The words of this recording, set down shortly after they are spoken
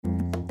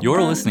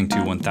You're listening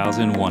to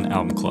 1001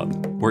 Album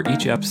Club, where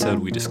each episode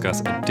we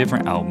discuss a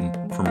different album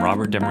from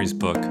Robert Dimery's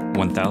book,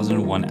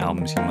 1001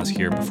 Albums You Must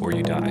Hear Before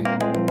You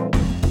Die.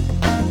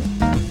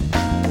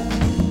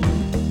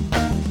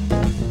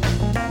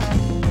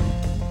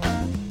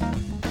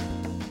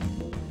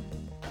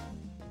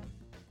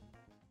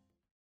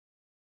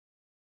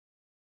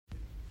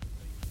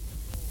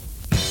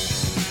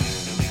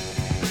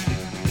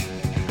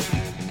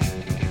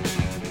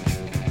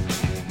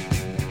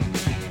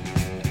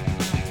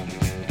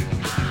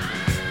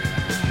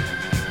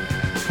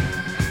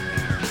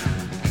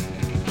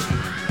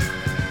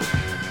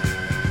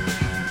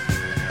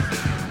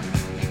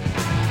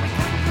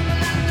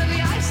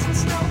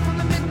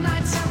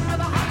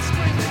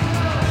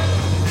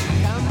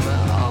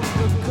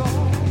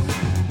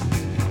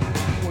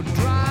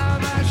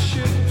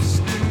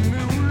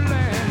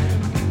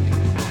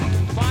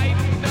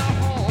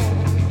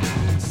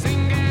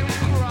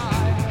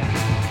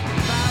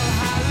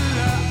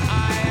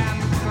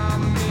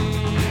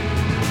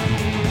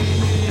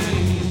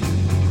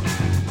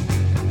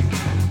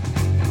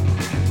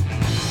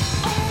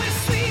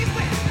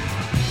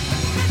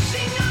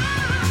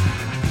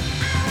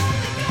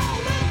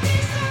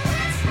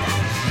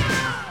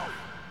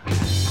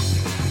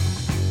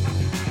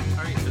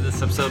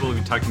 We'll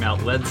be talking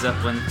about Led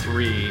Zeppelin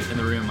 3. In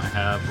the room I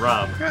have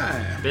Rob,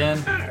 Ben,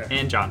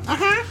 and John.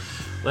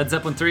 Led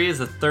Zeppelin 3 is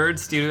the third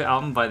studio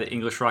album by the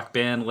English rock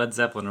band Led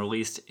Zeppelin,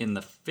 released in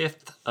the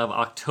 5th of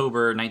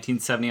October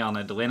 1970 on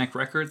Atlantic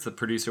Records. The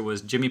producer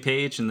was Jimmy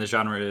Page, and the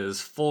genre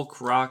is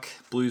folk rock,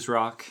 blues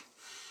rock.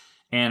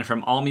 And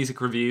from AllMusic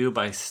Review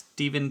by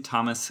Stephen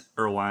Thomas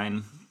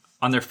Erlewine.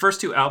 On their first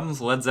two albums,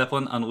 Led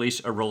Zeppelin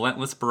unleashed a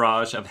relentless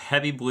barrage of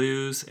heavy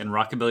blues and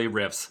rockabilly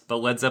riffs,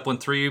 but Led Zeppelin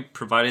 3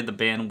 provided the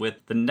band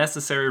with the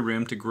necessary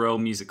room to grow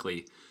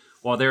musically.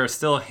 While there are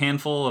still a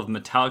handful of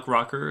metallic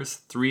rockers,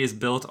 3 is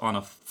built on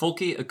a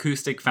folky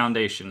acoustic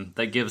foundation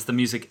that gives the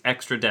music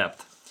extra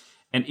depth.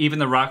 And even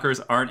the rockers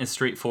aren't as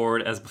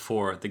straightforward as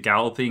before. The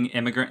galloping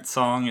immigrant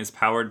song is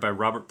powered by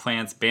Robert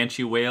Plant's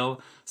Banshee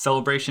Wail.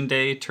 Celebration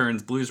Day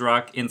turns blues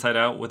rock inside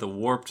out with a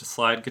warped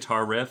slide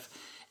guitar riff.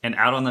 And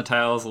Out on the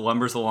Tiles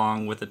lumbers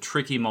along with a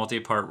tricky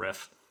multi-part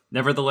riff.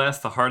 Nevertheless,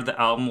 the heart of the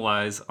album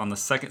lies on the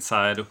second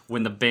side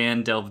when the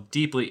band delved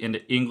deeply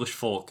into English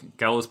folk.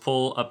 Gallows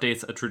Pole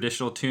updates a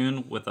traditional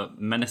tune with a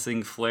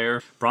menacing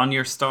flair.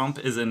 Bronnier Stomp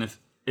is an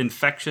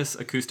infectious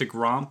acoustic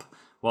romp,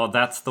 while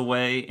That's the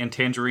Way and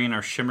Tangerine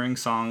are shimmering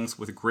songs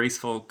with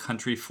graceful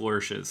country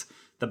flourishes.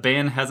 The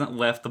band hasn't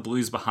left the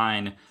blues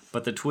behind,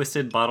 but the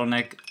twisted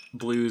bottleneck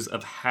blues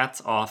of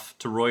Hats Off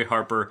to Roy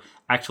Harper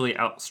actually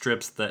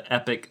outstrips the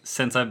epic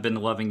Since I've Been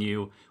Loving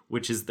You,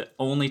 which is the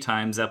only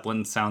time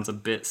Zeppelin sounds a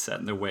bit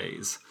set in their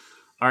ways.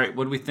 All right,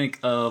 what do we think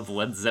of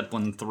Led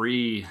Zeppelin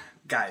 3?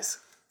 Guys.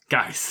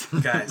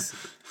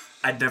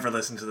 I'd never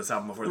listened to this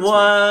album before this What?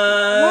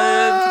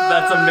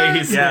 That's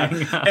amazing. Yeah.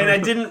 And I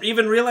didn't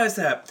even realize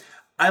that.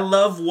 I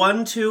love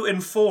 1, 2,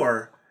 and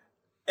 4.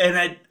 And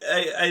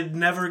I'd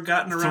never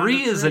gotten around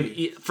to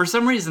 3. For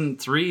some reason,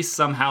 3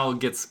 somehow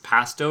gets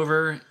passed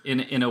over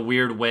in a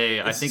weird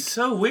way. I think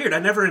so weird. I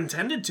never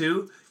intended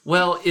to.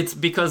 Well, it's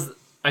because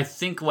I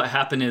think what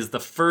happened is the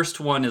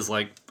first one is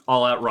like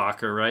all-out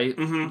rocker, right?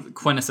 Mm-hmm.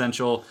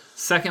 Quintessential.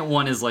 Second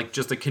one is like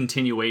just a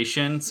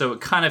continuation, so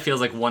it kind of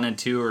feels like 1 and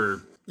 2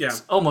 are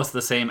almost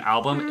the same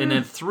album. And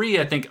then 3,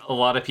 I think a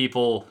lot of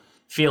people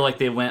feel like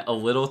they went a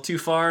little too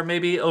far,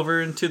 maybe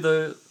over into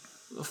the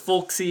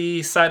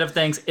folksy side of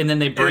things, and then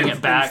they bring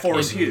it back. And 4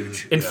 is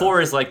huge. And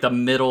 4 is like the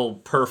middle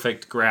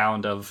perfect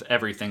ground of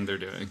everything they're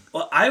doing.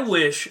 Well, I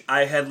wish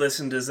I had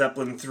listened to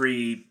Zeppelin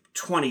 3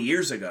 20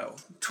 years ago.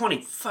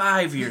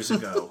 25 years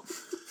ago.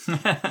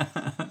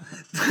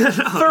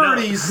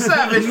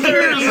 37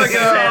 years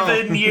ago.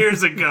 7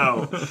 years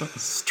ago.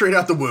 Straight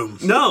out the womb.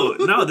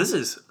 No, this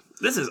is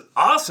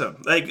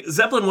awesome. Like,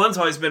 Zeppelin 1's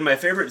always been my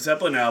favorite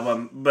Zeppelin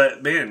album,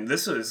 but man,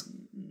 this is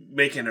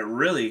making it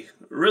really,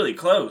 really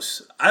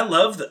close. I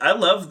love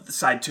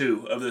side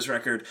 2 of this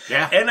record.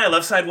 Yeah. And I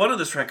love side 1 of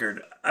this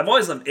record. I've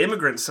always loved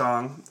Immigrant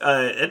Song.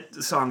 The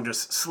song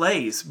just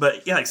slays.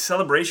 But yeah, like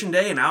Celebration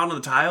Day and Out on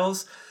the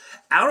Tiles.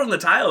 Out on the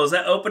Tiles,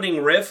 that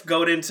opening riff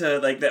going into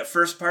like that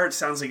first part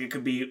sounds like it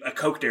could be a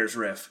Coke Dares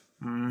riff.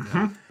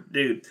 Mm-hmm.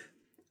 Dude,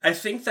 I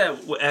think that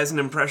as an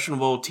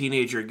impressionable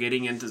teenager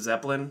getting into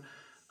Zeppelin,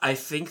 I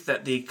think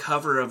that the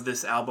cover of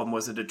this album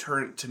was a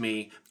deterrent to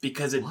me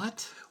because it...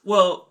 What?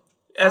 Well,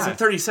 as a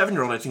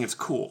 37-year-old, I think it's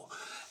cool.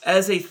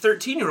 As a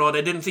 13-year-old,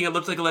 I didn't think it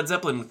looked like a Led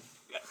Zeppelin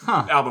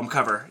album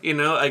cover. You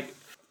know, like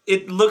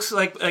it looks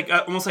like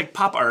almost like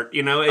pop art.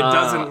 You know, it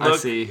doesn't look. I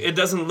see. It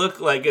doesn't look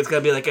like it's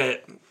gonna be like a.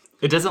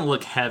 It doesn't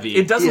look heavy.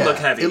 It doesn't look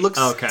heavy. It looks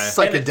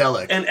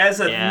psychedelic. And as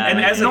a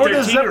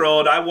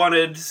 13-year-old, I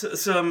wanted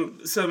some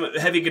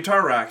heavy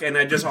guitar rock, and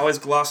I just always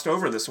glossed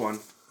over this one.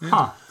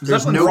 Huh.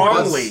 There's Zeppelin no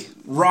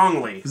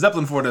wrongly.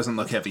 Zeppelin 4 doesn't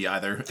look heavy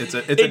either.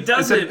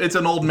 It's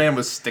an old man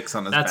with sticks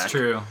on his back. That's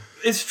true.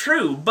 It's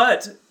true,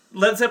 but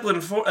Led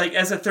Zeppelin 4, like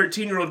as a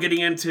 13-year-old getting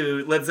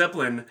into Led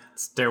Zeppelin,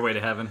 Stairway to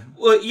Heaven.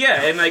 well,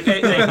 yeah, and like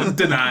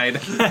Denied.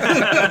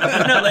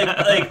 no,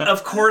 like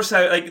of course,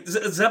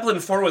 Zeppelin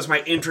 4 was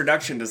my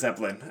introduction to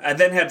Zeppelin. I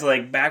then had to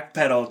like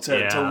backpedal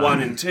to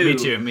 1 and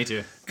 2. Me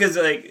too. Because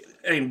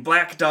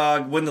Black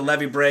Dog, When the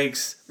Levee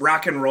Breaks,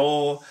 Rock and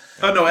Roll.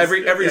 Oh no,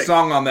 every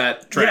song on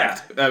that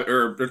tracked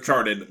or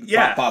charted,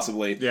 Yeah.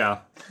 possibly. Yeah.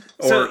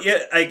 So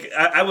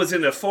I was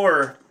into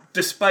 4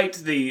 despite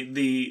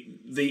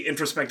the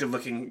introspective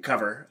looking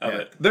cover of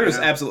it. There's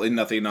absolutely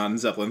nothing on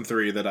Zeppelin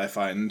 3 that I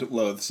find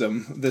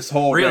loathsome. This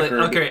whole Really? record.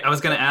 Okay, I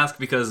was going to ask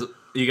because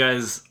you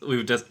guys,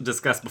 we've just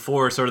discussed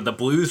before sort of the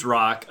blues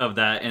rock of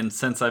that, and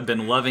Since I've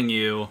Been Loving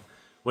You,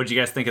 what did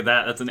you guys think of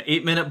that? That's an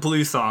 8-minute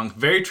blues song.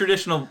 Very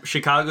traditional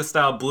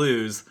Chicago-style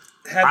blues.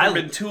 Had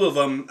there been 2 of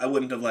them, I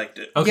wouldn't have liked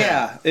it. Okay.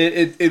 Yeah,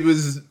 it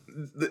was...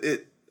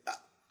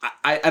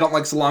 I don't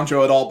like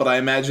cilantro at all, but I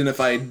imagine if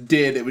I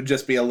did, it would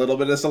just be a little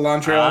bit of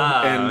cilantro,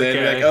 and then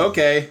okay. like,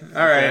 okay,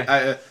 all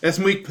right, es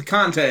muy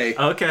picante.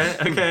 Okay,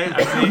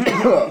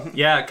 I see.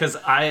 Yeah, because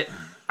I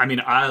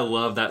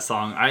love that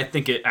song. I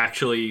think it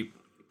actually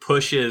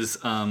pushes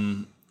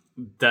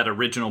that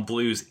original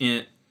blues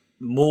in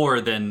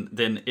more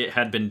than it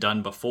had been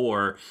done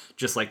before.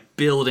 Just like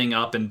building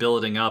up and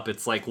building up.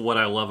 It's like what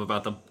I love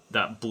about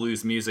that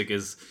blues music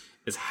is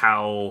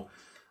how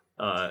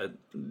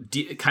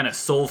kind of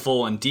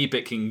soulful and deep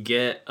it can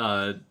get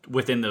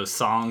within those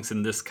songs,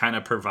 and this kind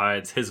of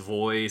provides his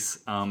voice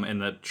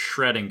and the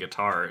shredding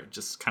guitar. It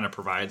just kind of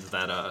provides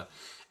that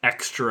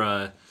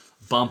extra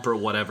bump or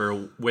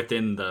whatever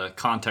within the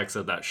context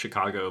of that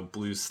Chicago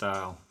blues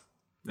style.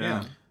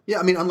 Yeah. Yeah,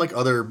 I mean, unlike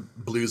other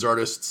blues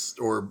artists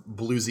or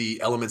bluesy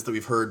elements that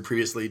we've heard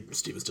previously,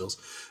 Stephen Stills,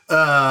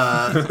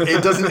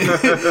 it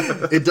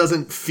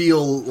doesn't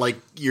feel like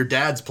your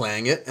dad's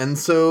playing it. And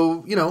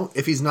so,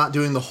 if he's not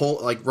doing the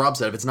whole, like Rob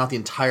said, if it's not the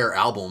entire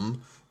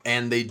album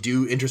and they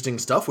do interesting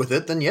stuff with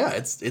it, then yeah,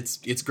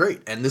 it's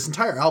great. And this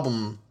entire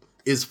album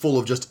is full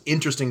of just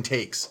interesting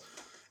takes.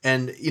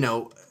 And,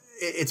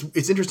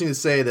 it's interesting to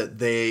say that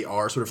they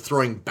are sort of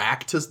throwing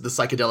back to the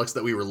psychedelics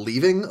that we were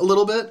leaving a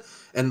little bit,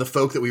 and the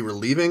folk that we were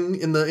leaving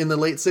in the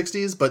late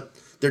 60s, but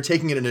they're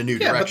taking it in a new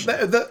direction.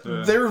 But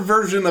their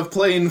version of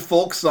playing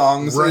folk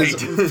songs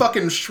is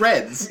fucking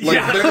shreds. Like,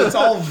 it's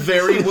all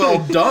very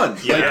well done.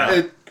 Yeah.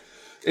 Like,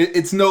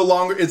 it's no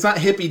longer, it's not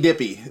hippy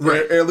dippy,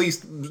 right? Or at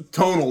least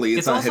tonally,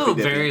 it's not also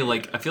hippy dippy. very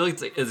I feel like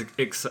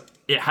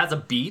it has a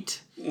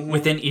beat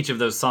within each of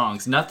those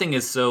songs. Nothing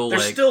is so They're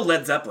still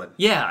Led Zeppelin.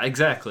 Yeah,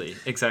 exactly.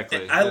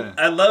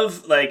 I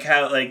love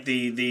how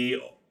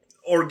the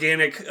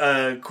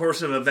organic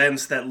course of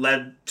events that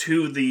led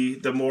to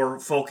the more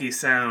folky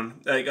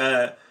sound,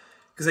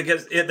 because I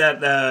guess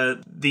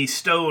the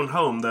Stone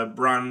home, the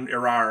Bron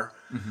Irar,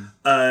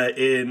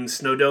 in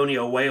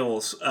Snowdonia,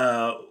 Wales,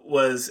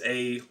 was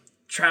a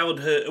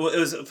childhood. It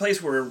was a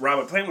place where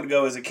Robert Plant would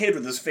go as a kid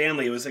with his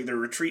family. It was like their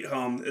retreat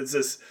home. It's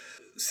this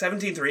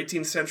 17th or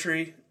 18th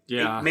century,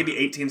 maybe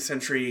 18th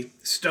century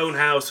stone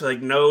house with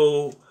like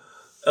no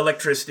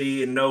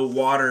electricity and no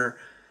water,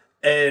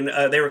 and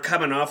they were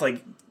coming off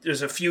like.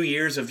 There's a few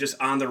years of just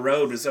on the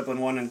road with Zeppelin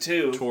 1 and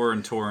 2.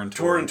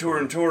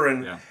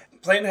 Touring. Yeah.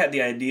 Plant had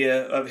the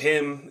idea of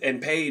him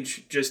and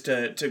Page just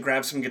to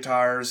grab some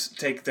guitars,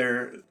 take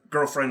their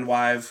girlfriend,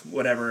 wife,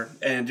 whatever,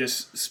 and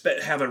just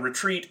have a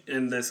retreat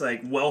in this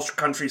like Welsh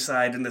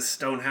countryside in this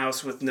stone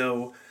house with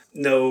no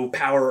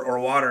power or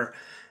water.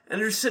 And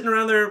they're just sitting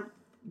around there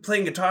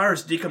playing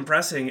guitars,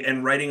 decompressing,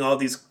 and writing all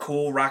these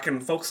cool rock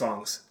and folk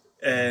songs.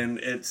 And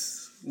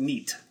it's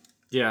neat.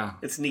 Yeah.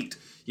 It's neat.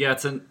 Yeah,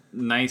 it's a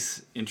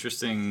nice,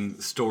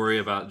 interesting story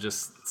about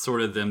just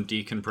sort of them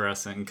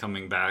decompressing,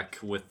 coming back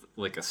with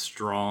like a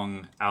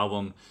strong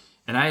album.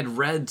 And I had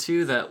read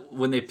too that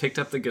when they picked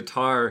up the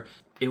guitar,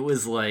 it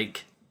was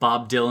like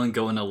Bob Dylan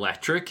going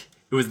electric.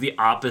 It was the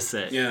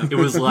opposite. Yeah. It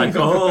was like,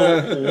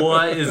 oh,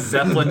 what is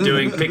Zeppelin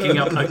doing picking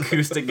up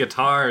acoustic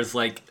guitars?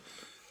 Like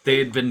they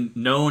had been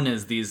known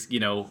as these,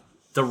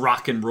 the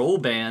rock and roll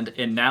band,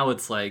 and now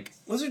it's like...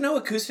 Was there no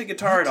acoustic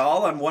guitar at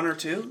all on 1 or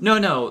 2?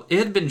 No. It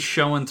had been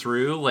showing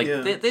through. Like,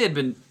 they had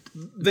been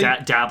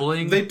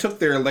dabbling. They took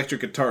their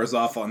electric guitars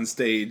off on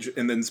stage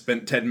and then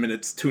spent 10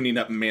 minutes tuning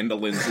up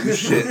mandolins and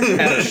shit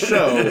at a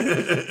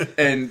show.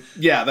 And,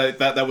 yeah,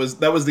 that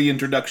was the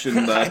introduction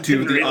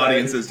to the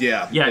audiences.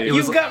 Yeah.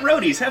 You've got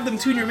roadies. Have them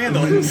tune your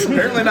mandolins.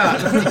 Apparently not.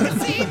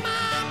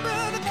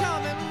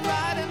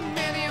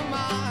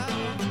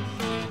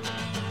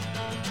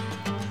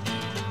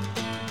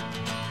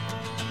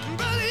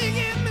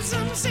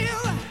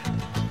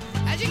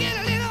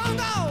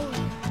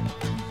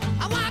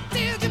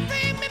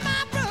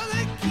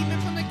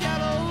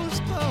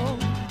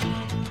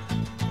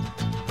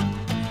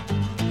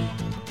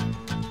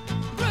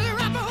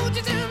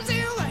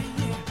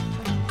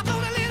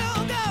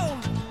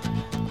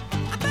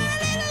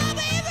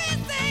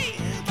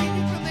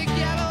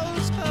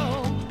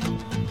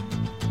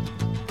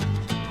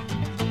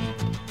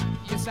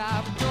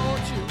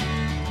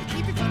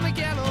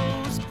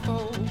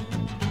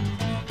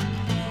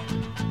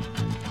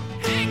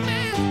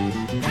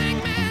 Hangman,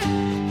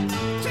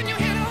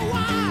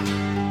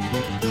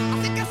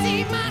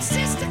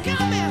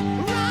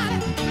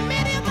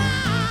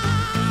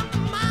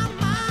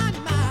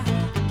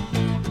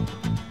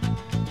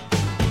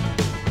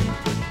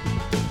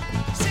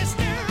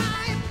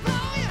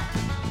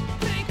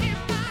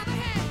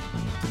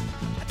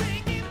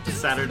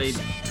 Saturday,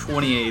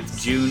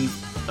 28th June,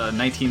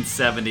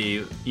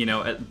 1970.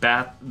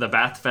 At the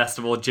Bath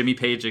Festival, Jimmy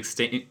Page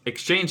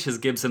exchanged his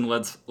Gibson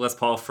Les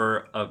Paul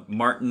for a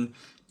Martin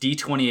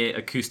D28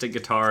 acoustic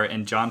guitar,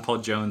 and John Paul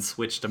Jones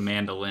switched to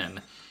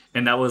mandolin.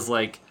 And that was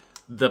like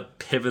the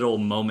pivotal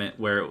moment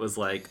where it was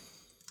like,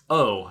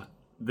 oh,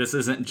 this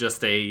isn't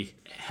just a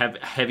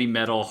heavy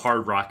metal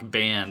hard rock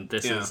band.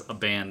 This is a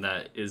band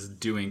that is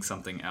doing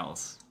something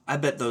else. I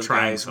bet those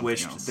guys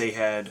wished they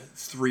had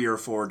 3 or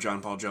 4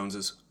 John Paul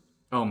Joneses.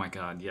 Oh my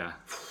God, yeah.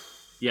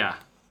 Yeah.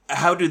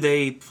 How do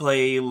they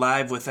play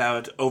live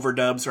without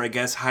overdubs, or I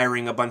guess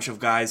hiring a bunch of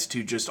guys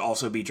to just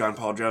also be John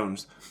Paul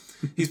Jones?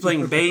 He's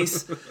playing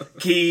bass,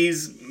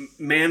 keys,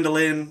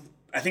 mandolin,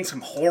 I think some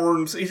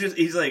horns.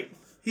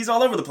 He's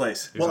all over the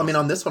place. Well, I mean,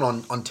 on this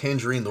one, on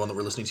Tangerine, the one that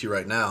we're listening to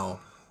right now,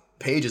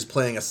 Page is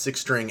playing a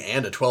 6-string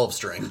and a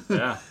 12-string.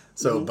 Yeah.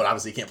 So, but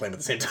obviously you can't play them at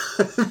the same time.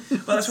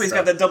 Well, that's why he's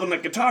got that double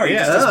neck guitar. He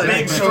just does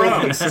big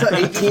strums. It's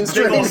 18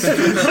 strings.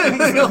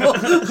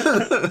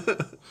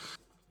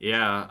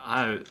 Yeah,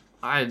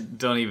 I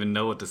don't even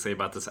know what to say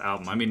about this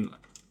album. I mean,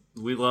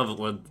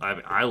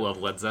 I love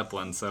Led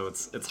Zeppelin, so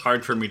it's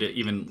hard for me to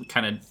even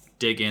kind of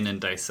dig in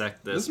and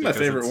dissect this. This is my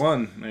favorite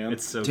one, man.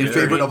 It's so Your good.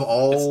 favorite of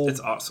all?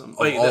 It's awesome.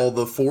 Of all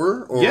the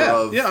 4? Or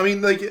Yeah, I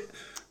mean, like...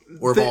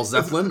 Or of all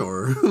Zeppelin,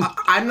 or...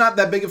 I'm not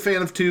that big a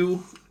fan of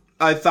 2.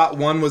 I thought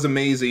 1 was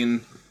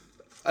amazing.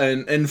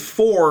 And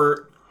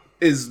 4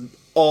 is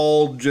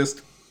all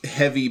just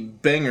heavy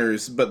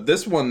bangers, but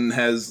this one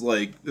has,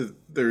 like...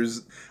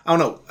 There's... I don't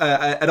know.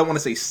 I don't want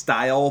to say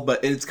style,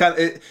 but it's kind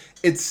of...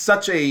 It's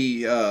such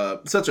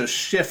a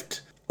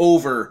shift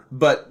over,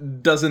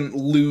 but doesn't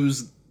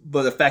lose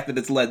the fact that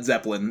it's Led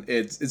Zeppelin.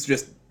 It's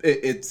just...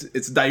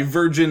 It's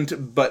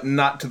divergent, but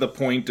not to the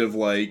point of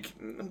like,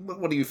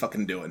 what are you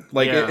fucking doing?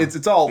 Like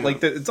it's all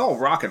like it's all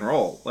rock and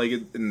roll, like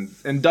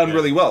and done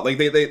really well. Like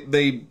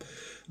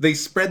they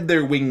spread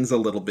their wings a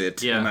little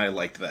bit, and I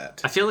liked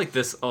that. I feel like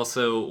this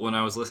also, when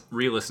I was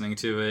re-listening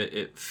to it,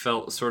 it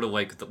felt sort of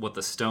like what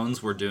the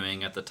Stones were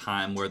doing at the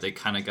time, where they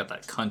kind of got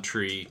that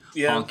country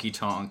honky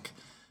tonk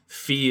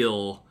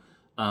feel.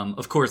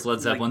 Of course,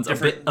 Led Zeppelin's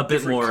like a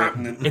bit more.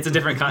 Continent. It's a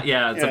different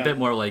it's a bit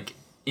more like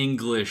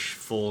English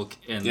folk,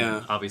 and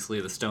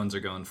obviously the Stones are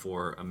going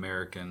for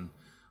American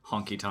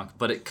honky tonk,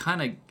 but it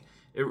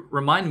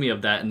reminded me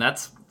of that, and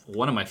that's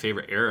one of my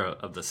favorite era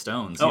of the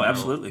Stones.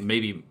 Absolutely.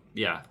 Maybe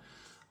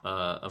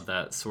of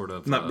that sort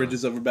of not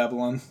Bridges Over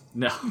Babylon.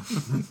 No.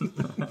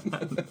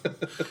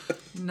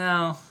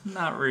 No,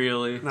 not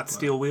really. Not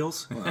Steel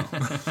Wheels. Well.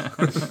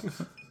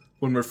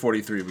 When we're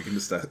 43, we can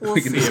discuss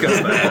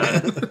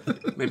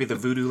that. Maybe the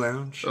Voodoo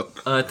Lounge.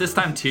 At this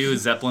time, too,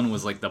 Zeppelin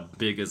was like the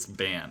biggest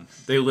band.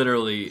 They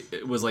literally,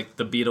 it was like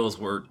the Beatles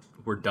were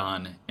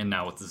done, and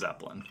now it's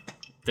Zeppelin.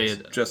 They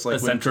had just like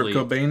when Kurt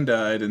Cobain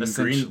died and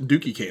Green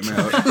Dookie came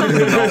out.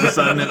 And all of a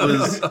sudden,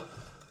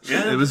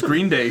 it was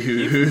Green Day who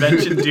you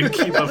mentioned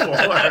Dookie before.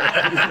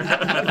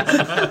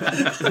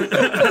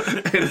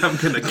 And I'm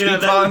gonna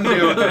keep on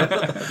doing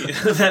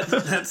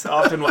it. That's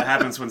often what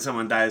happens when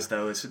someone dies,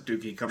 though, is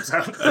Dookie comes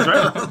out. That's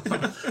right.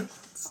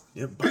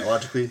 Yeah,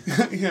 biologically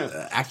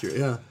accurate.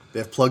 Yeah, they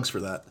have plugs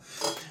for that.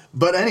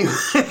 But anyway,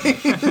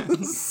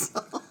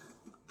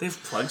 they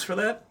have plugs for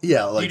that.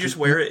 Yeah, like you just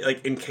wear it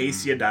like in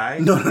case you die.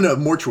 No,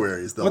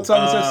 mortuaries though. What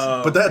song is this?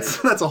 But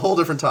that's a whole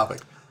different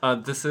topic.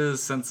 This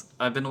is Since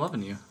I've Been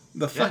Loving You.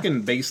 The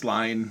fucking bass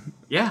line,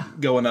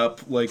 going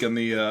up like on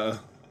the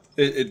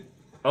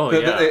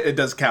it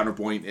does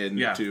counterpoint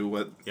into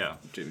what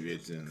Jimmy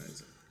Page did.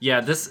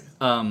 Yeah, this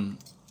and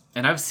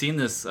I've seen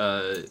this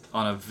on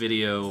a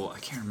video. I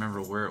can't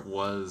remember where it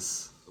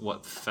was,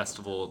 what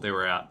festival they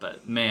were at,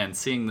 but man,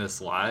 seeing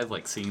this live,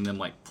 like seeing them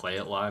like play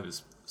it live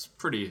is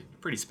pretty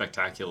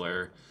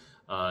spectacular.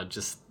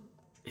 Just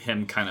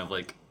him kind of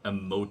like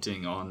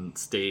emoting on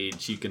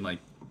stage.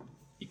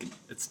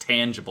 It's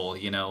tangible,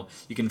 you know.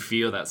 You can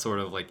feel that sort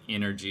of like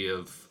energy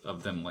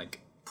of them like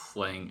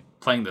playing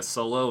the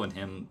solo and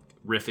him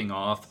riffing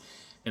off,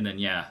 and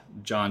then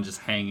John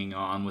just hanging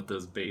on with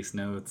those bass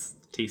notes,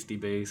 tasty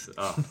bass.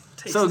 Oh,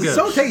 so good,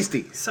 so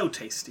tasty, so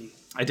tasty.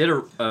 I did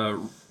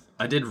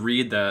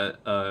read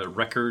that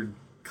Record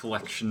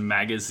Collection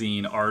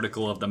magazine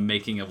article of the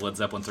making of Led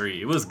Zeppelin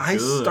 3. It was good. I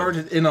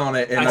started in on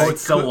it, and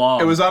it's so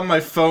long. It was on my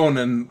phone,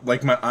 and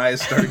like my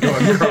eyes started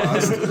going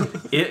across.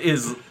 It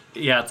is.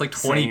 Yeah, it's like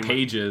 20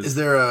 pages. Is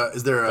there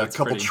a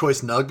couple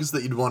choice nugs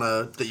that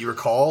that you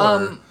recall?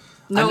 Or?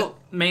 No,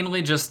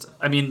 mainly just.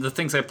 I mean, the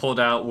things I pulled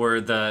out were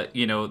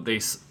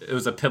it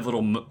was a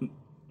pivotal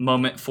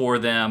moment for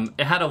them.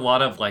 It had a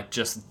lot of like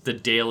just the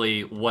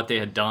daily what they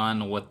had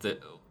done, where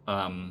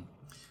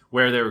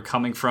they were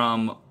coming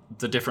from,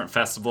 the different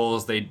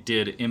festivals they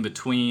did in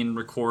between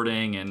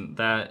recording, and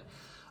that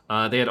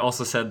they had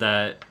also said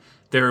that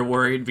they were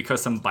worried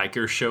because some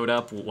bikers showed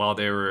up while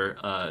they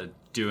were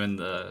doing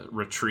the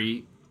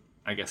retreat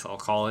I guess I'll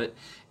call it.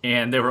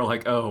 And they were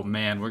like, oh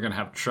man, we're going to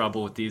have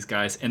trouble with these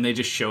guys. And they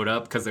just showed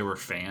up because they were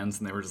fans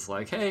and they were just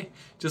like, hey,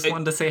 just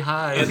wanted to say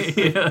hi.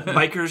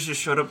 Bikers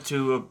just showed up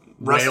to a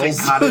rustic Wales.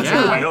 cottage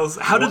in Wales.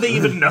 How did they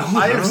even know?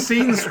 I have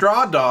seen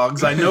straw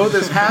dogs. I know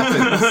this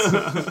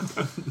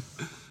happens.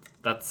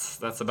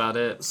 That's about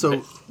it.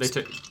 So they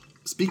took.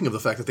 Speaking of the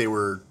fact that they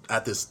were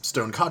at this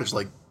stone cottage,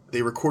 like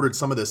they recorded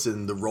some of this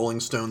in the Rolling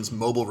Stones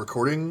mobile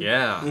recording.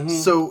 Yeah. Mm-hmm.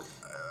 So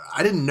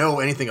I didn't know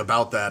anything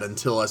about that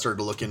until I started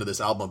to look into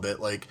this album a bit.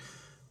 Like,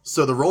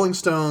 so the Rolling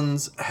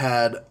Stones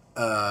had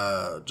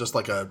just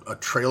like a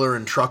trailer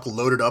and truck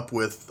loaded up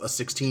with a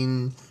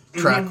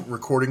 16-track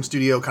recording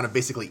studio, kind of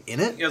basically in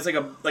it. Yeah, it's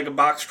like a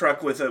box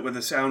truck with a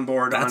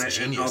soundboard That's on it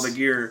genius. and all the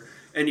gear,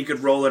 and you could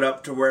roll it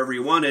up to wherever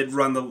you wanted,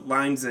 run the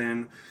lines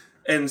in.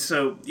 And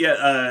so,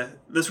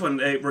 this one,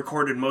 they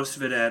recorded most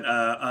of it at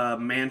a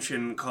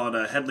mansion called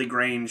Headley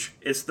Grange.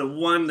 It's the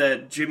one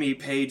that Jimmy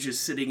Page is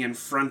sitting in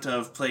front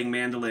of playing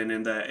mandolin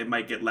in the It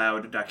Might Get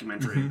Loud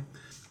documentary.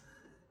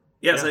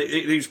 Mm-hmm. So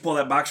they just pull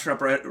that box truck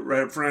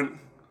right up front.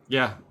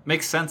 Yeah,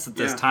 makes sense at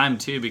this time,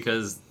 too,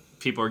 because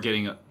people are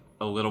getting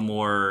a little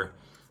more...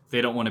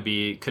 They don't want to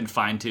be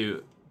confined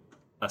to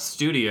a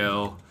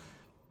studio...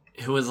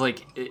 It was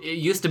like, it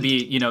used to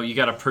be, you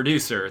got a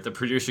producer. The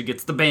producer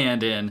gets the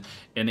band in,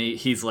 and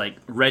he's like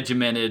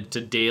regimented to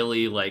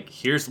daily, like,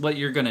 here's what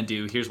you're going to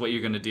do, here's what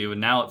you're going to do.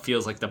 And now it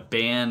feels like the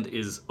band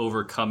is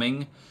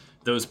overcoming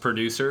those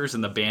producers,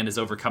 and the band is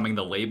overcoming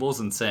the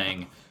labels and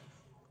saying,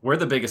 we're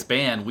the biggest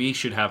band, we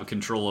should have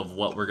control of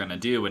what we're going to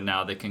do. And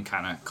now they can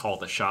kind of call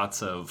the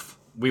shots of,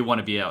 we want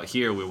to be out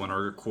here, we want to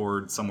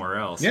record somewhere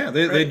else. Yeah,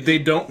 they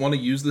don't want to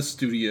use the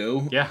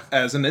studio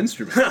as an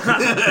instrument.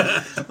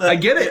 I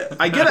get it.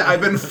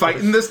 I've been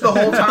fighting this the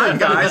whole time,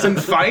 guys,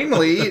 and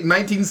finally,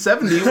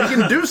 1970, we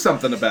can do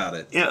something about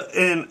it. Yeah,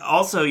 and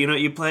also,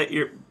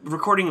 you're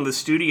recording in the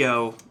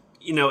studio,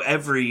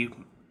 every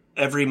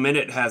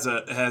minute has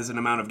an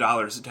amount of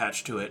dollars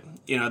attached to it.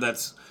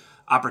 That's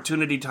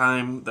opportunity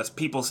time, that's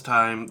people's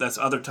time, that's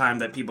other time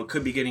that people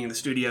could be getting in the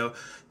studio.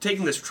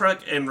 Taking this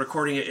truck and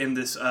recording it in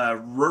this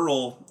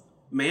rural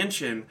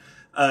mansion,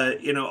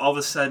 all of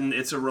a sudden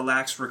it's a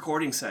relaxed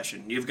recording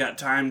session. You've got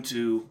time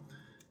to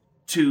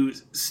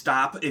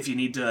stop if you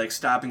need to, like,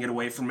 stop and get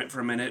away from it for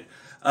a minute.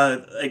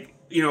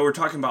 We're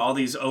talking about all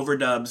these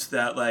overdubs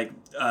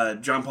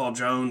that John Paul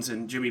Jones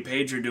and Jimmy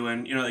Page are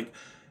doing.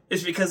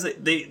 It's because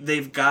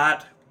they've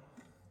got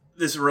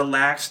this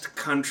relaxed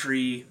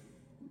country,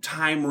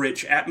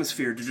 time-rich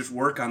atmosphere to just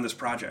work on this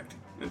project.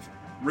 It's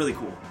really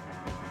cool.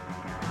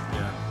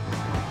 Yeah.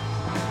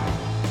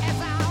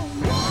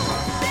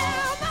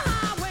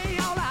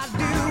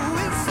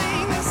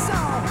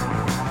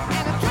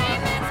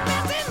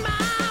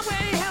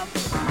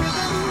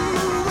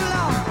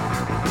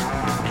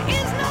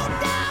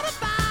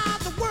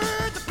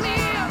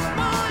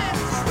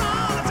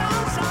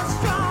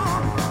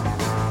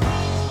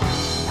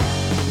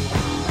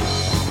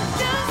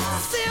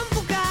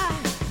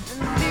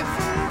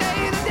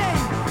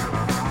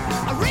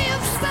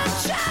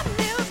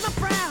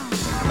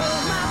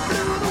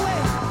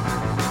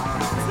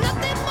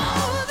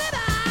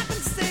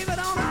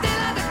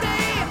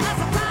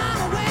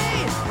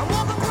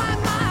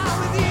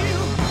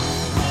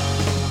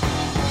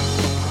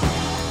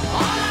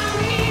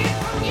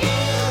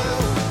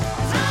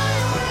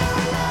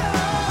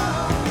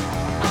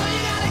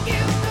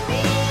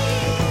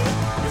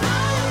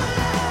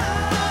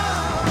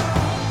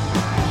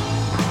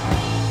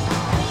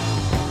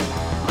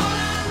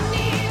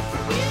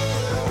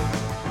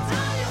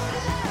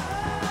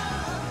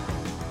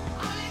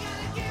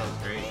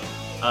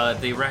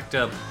 They racked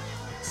up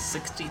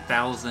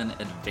 60,000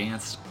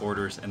 advanced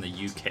orders in the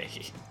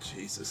UK.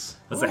 Jesus.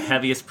 That's the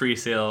heaviest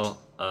pre-sale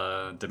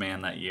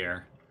demand that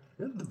year.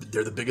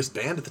 They're the biggest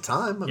band at the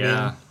time. I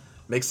mean,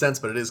 makes sense,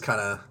 but it is kind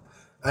of...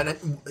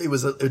 And it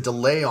was a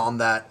delay on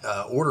that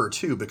order,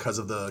 too, because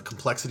of the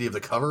complexity of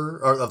the cover,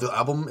 or of the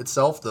album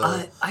itself.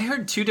 I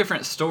heard two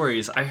different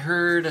stories. I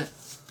heard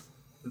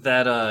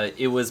that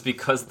it was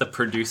because the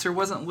producer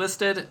wasn't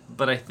listed,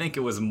 but I think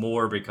it was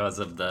more because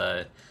of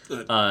the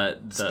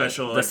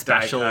special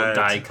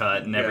die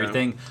cut and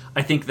everything.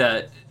 I think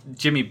that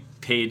Jimmy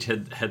Page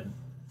had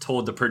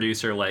told the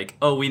producer, like,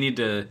 oh, we need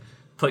to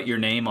put your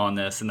name on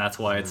this, and that's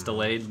why it's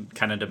delayed,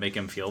 kind of to make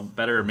him feel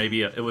better. Or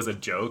maybe it was a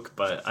joke,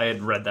 but I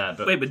had read that.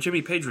 But wait, but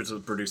Jimmy Page was the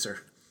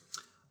producer.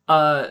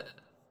 Yeah,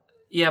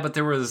 but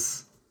there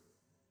was...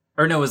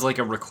 Or no, it was like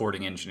a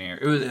recording engineer.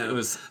 It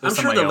was I'm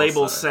sure the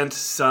label sent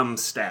some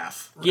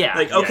staff. Yeah.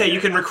 Like,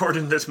 you can record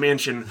in this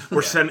mansion.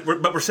 We're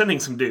sending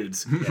some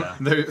dudes. Yeah.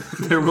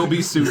 there will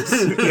be suits.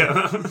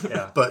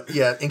 Yeah. But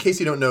yeah, in case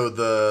you don't know,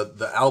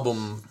 the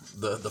album,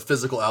 the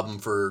physical album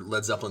for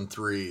Led Zeppelin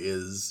 3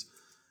 is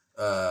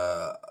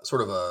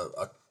sort of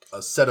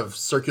a set of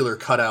circular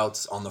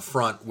cutouts on the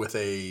front with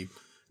a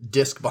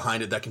disc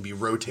behind it that can be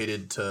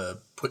rotated to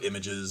put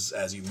images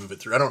as you move it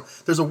through.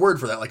 There's a word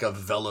for that, like a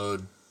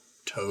velode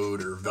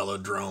toad or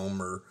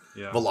velodrome or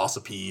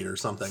velocipede or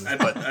something. I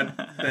bet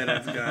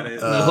I've got it.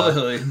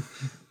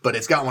 but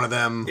it's got one of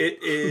them. It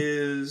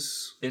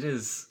is.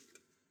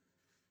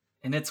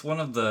 And it's one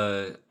of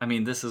the, I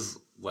mean, this is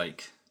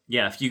like,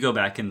 yeah, if you go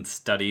back and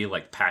study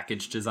like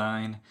package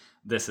design,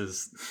 this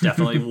is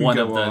definitely one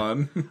of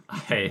the,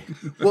 hey,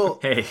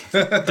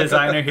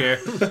 designer here.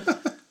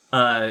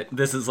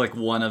 This is like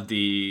one of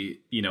the,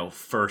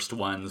 first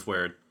ones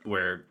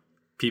where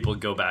people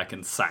go back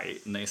and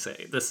cite and they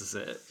say, this is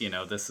it,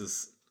 this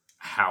is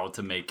how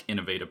to make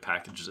innovative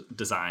package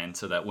design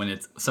so that when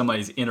it's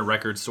somebody's in a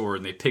record store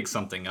and they pick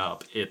something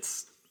up,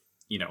 it's,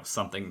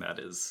 something that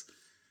is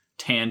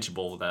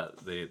tangible that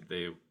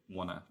they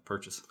want to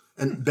purchase.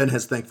 And Ben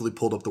has thankfully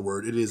pulled up the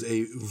word. It is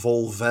a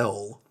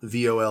Volvelle,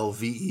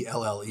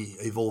 Volvelle,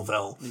 a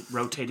Volvelle.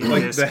 Rotating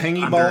Like disc the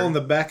hangy under- ball in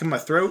the back of my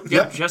throat?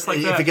 Yep, just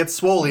like that. If it gets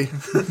swolly,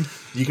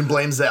 you can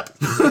blame Zepp.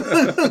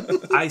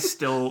 I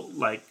still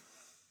like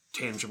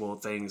tangible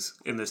things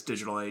in this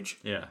digital age.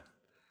 Yeah.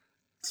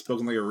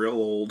 Spoken like a real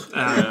old.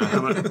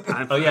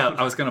 Oh yeah,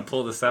 I was gonna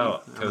pull this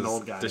out I'm an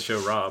old guy. to show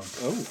Rob.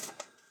 Oh.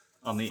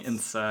 On the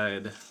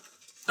inside.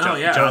 Oh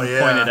yeah. John Oh, yeah.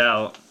 pointed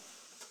out.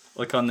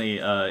 Look on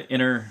the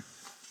inner.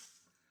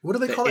 What do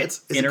they call it?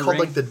 Is it inner called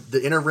ring? like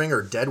the inner ring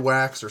or dead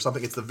wax or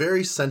something? It's the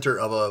very center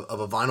of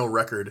a vinyl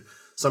record.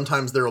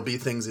 Sometimes there will be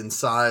things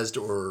incised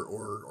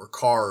or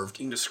carved.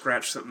 You can just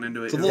scratch something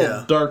into it. It's a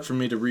little dark for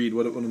me to read.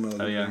 What am I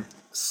looking Oh yeah. at?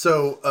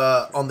 So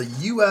on the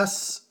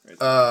U.S.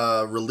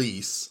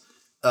 Release,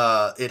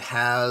 it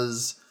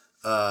has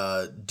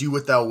 "Do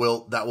What Thou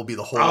Wilt." That will be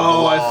the whole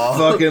Oh, law. I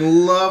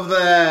fucking love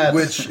that.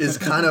 Which is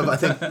kind of, I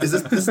think, this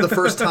is the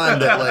first time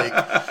that like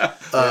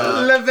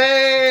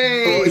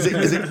LeVay. is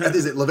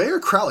it LeVay or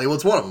Crowley? Well,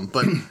 it's one of them,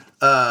 but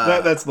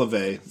That's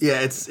LeVay.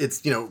 yeah, it's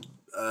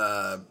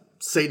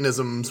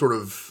Satanism sort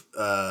of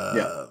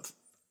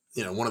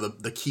one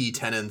of the key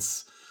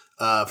tenets.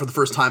 For the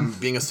first time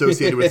being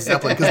associated with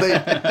Zeppelin, because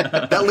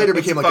that later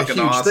became like a fucking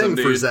huge awesome, thing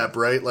for dude. Zepp,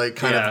 right? Like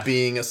kind Yeah. of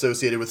being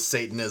associated with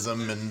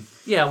Satanism and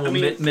Yeah, well, I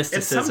mean,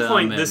 mysticism. at some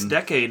point this and-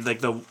 decade, like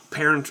the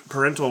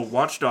parental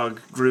watchdog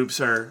groups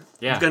are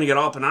Yeah. going to get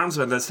up in arms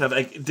about that stuff.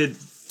 Like, did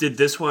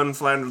this one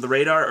fly under the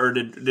radar, or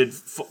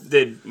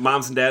did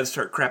moms and dads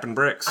start crapping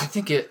bricks? I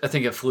think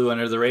it flew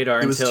under the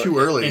radar. It was until, too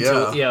early,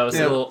 until, yeah. it was a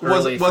little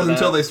early. Wasn't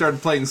until that. they started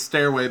playing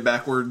Stairway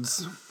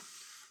backwards.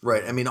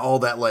 right. I mean, all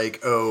that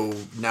like, oh,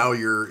 now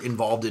you're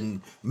involved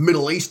in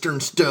Middle Eastern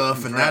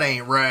stuff, and that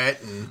ain't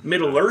right. And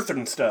Middle Earth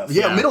and stuff.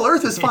 yeah, Middle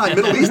Earth is fine.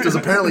 Middle East is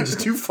apparently just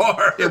too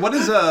far. Yeah, what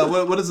is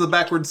the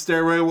backwards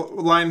Stairway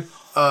line?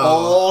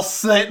 All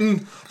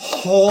Satan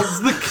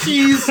holds the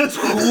keys to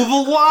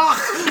the lock.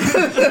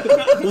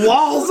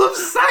 Walls of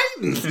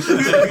Satan.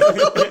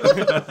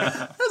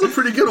 That's a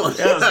pretty good one. was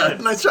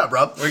good. Nice job,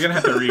 Rob. We're gonna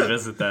have to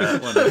revisit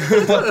that.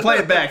 one. Play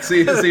it back.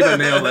 See if I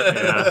nailed it.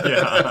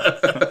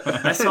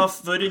 Yeah. I saw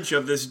footage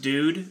of this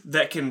dude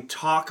that can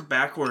talk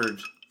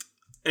backward,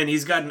 and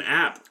he's got an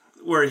app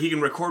where he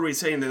can record what he's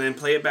saying and then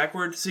play it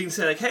backward. So you can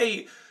say like,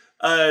 "Hey,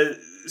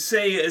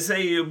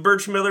 say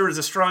Birch Miller is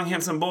a strong,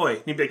 handsome boy."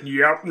 And he'd be like,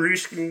 "Yep,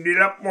 risking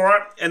it up, boy,"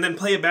 and then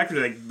play it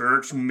backward like,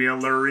 "Birch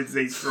Miller is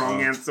a strong,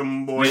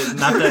 handsome boy."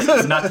 Not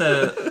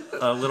the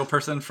little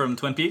person from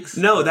Twin Peaks.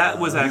 No, that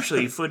was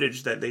actually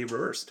footage that they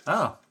reversed.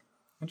 Oh,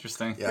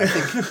 interesting. Yeah, I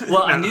think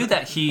Well, I knew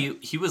that he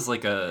was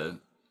like a.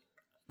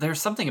 There's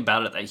something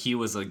about it that he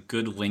was a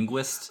good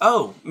linguist.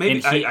 Oh,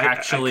 maybe And he I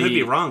actually could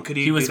be wrong. Could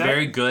he? He was do that?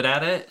 very good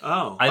at it.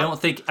 Oh. I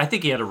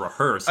think he had to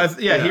rehearse.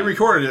 He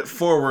recorded it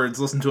forwards,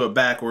 listened to it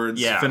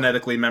backwards, Yeah.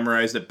 phonetically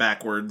memorized it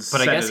backwards.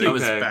 But I said guess it he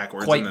was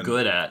backwards, quite and then-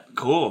 good at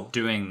Cool.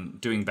 doing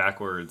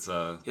backwards.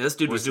 Yeah, this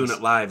dude was doing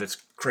it live. It's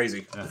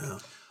crazy.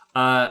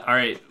 All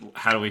right,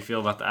 how do we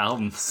feel about the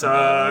album?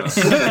 Sucks.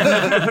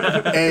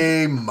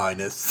 A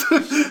minus.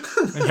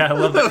 Yeah, I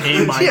love the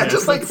A minus. Yeah,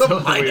 just like It's the so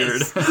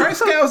minus.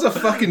 Kreisgau's a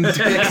fucking dick,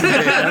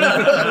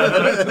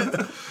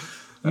 man.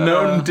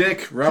 Known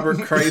dick Robert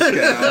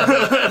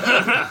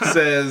Kreisgau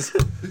says,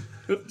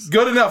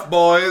 "Good enough,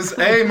 boys.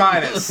 A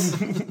minus."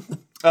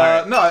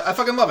 No, I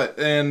fucking love it,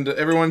 and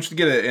everyone should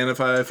get it. And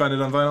if I find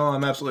it on vinyl,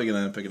 I'm absolutely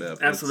gonna pick it up.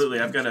 Absolutely.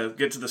 I've got to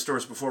get to the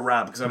stores before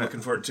Rob because I'm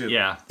looking for it too.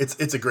 Yeah,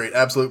 It's a great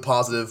absolute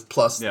positive.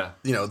 Plus, Yeah.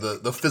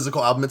 the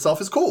physical album itself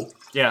is cool.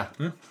 yeah.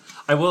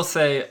 I will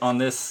say on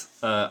this,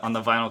 on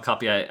the vinyl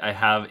copy I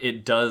have,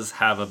 it does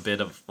have a bit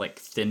of like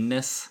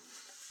thinness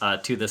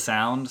to the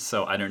sound.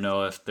 So I don't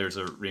know if there's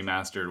a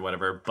remastered or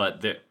whatever,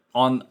 but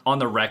on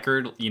the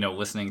record,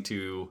 listening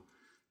to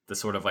the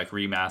sort of like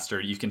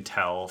remaster, you can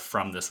tell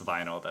from this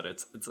vinyl that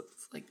it's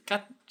like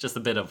got just a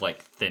bit of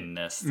like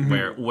thinness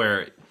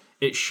where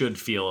it should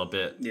feel a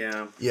bit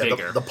Yeah. Yeah,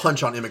 bigger. the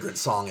punch on Immigrant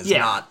Song is Yeah.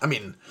 not. I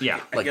mean, Yeah.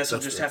 I guess I'll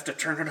that's just the- have to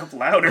turn it up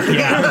louder.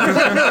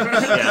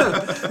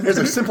 yeah. Here's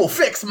a simple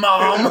fix,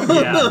 Mom.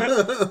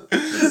 Yeah.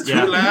 Too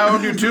Yeah.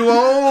 loud, you're too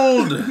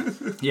old.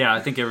 Yeah,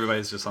 I think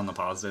everybody's just on the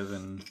positive,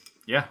 and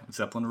yeah,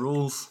 Zeppelin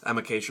rules. I'm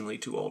occasionally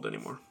too old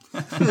anymore.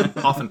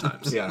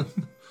 Oftentimes. Yeah.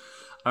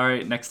 All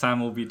right, next time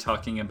we'll be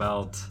talking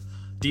about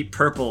Deep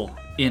Purple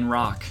in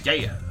rock.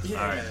 Yeah.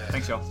 All right,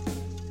 thanks, y'all.